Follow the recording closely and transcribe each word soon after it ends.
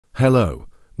Hello,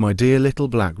 my dear little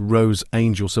Black Rose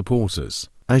Angel supporters.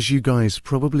 As you guys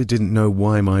probably didn't know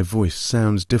why my voice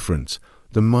sounds different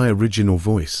than my original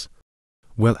voice.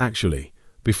 Well, actually,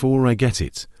 before I get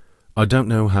it, I don't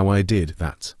know how I did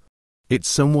that. It's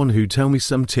someone who tell me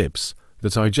some tips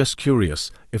that I just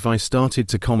curious if I started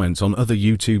to comment on other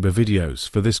YouTuber videos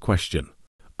for this question.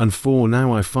 And for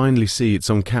now I finally see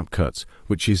it's on CapCut,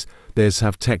 which is there's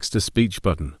have text to speech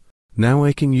button. Now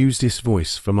I can use this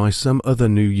voice for my some other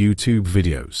new YouTube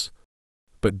videos.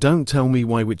 But don't tell me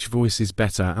why which voice is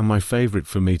better and my favorite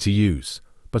for me to use,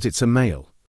 but it's a male.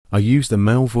 I use the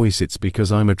male voice it's because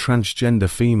I'm a transgender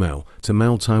female to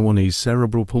male Taiwanese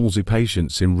cerebral palsy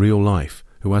patients in real life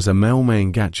who has a male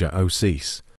main gacha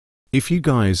OCs. If you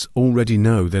guys already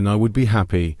know, then I would be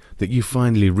happy that you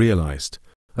finally realized.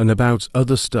 And about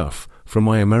other stuff from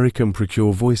my American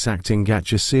Precure voice acting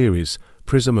gacha series,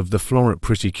 Prism of the Floret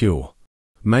Pretty Cure.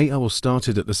 I will start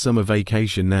it at the summer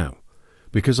vacation now,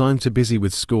 because I'm too busy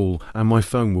with school and my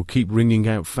phone will keep ringing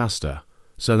out faster.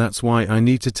 So that's why I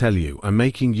need to tell you I'm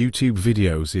making YouTube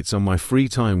videos. It's on my free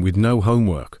time with no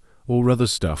homework or other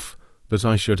stuff that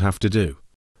I should have to do.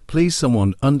 Please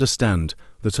someone understand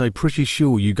that I'm pretty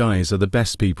sure you guys are the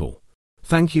best people.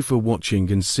 Thank you for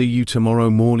watching and see you tomorrow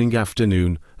morning,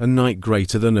 afternoon and night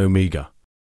greater than Omega.